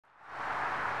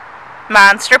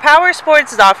Monster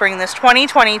Powersports is offering this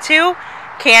 2022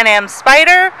 Can-Am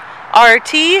Spyder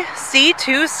RT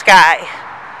Sea-to-Sky.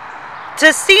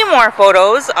 To see more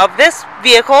photos of this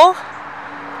vehicle,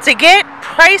 to get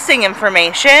pricing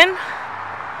information,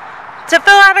 to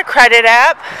fill out a credit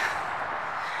app,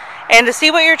 and to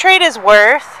see what your trade is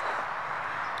worth,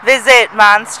 visit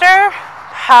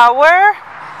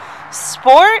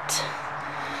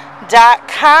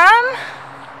monsterpowersport.com.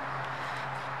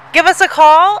 Give us a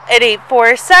call at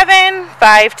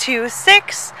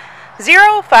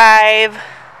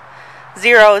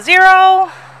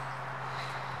 847-526-0500,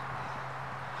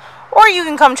 or you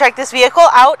can come check this vehicle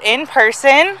out in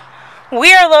person.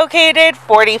 We are located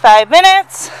 45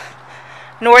 minutes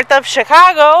north of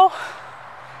Chicago,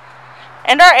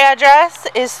 and our address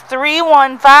is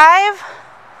 315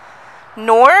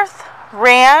 North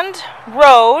Rand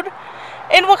Road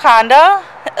in Wauconda,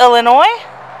 Illinois.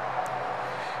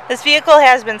 This vehicle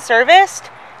has been serviced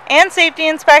and safety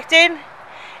inspected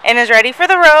and is ready for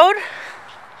the road.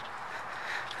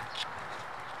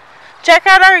 Check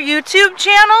out our YouTube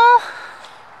channel,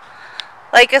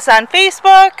 like us on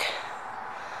Facebook,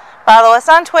 follow us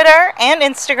on Twitter and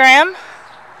Instagram.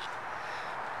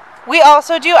 We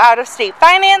also do out-of-state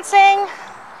financing,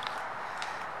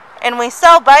 and we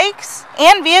sell bikes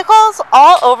and vehicles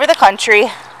all over the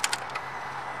country.